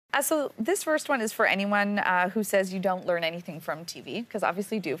So this first one is for anyone who says you don't learn anything from TV, because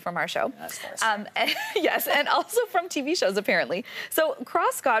obviously you do from our show. Yes, and also from TV shows, apparently. So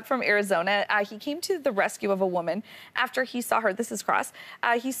Cross Scott from Arizona, he came to the rescue of a woman after he saw her, this is Cross,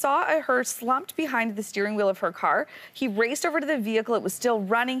 he saw her slumped behind the steering wheel of her car. He raced over to the vehicle, it was still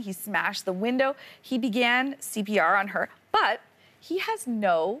running, he smashed the window, he began CPR on her, but he has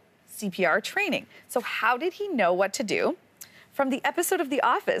no CPR training. So how did he know what to do? From the episode of The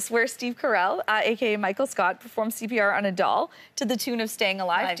Office where Steve Carell, a.k.a. Michael Scott, performed CPR on a doll to the tune of Staying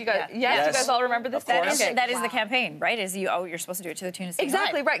Alive. Do you guys, yes. Do you guys all remember this? That is the campaign, right? You're supposed to do it to the tune of Staying Alive.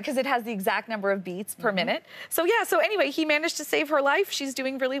 Exactly, right, because it has the exact number of beats per minute. So anyway, he managed to save her life. She's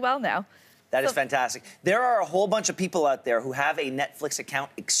doing really well now. That is fantastic. There are a whole bunch of people out there who have a Netflix account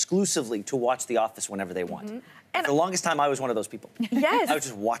exclusively to watch The Office whenever they want. And for the longest time, I was one of those people. Yes. I would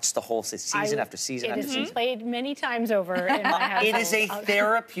just watch the whole season after season after season. It is played many times over in my house. It is a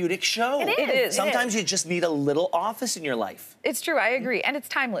therapeutic show. It is. Sometimes you just need a little Office in your life. It's true, I agree. And it's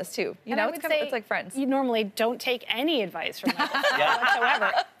timeless, too. You know, it's like Friends. You normally don't take any advice from Michael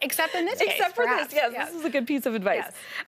whatsoever, except in this case. Except for this, yes. This is a good piece of advice.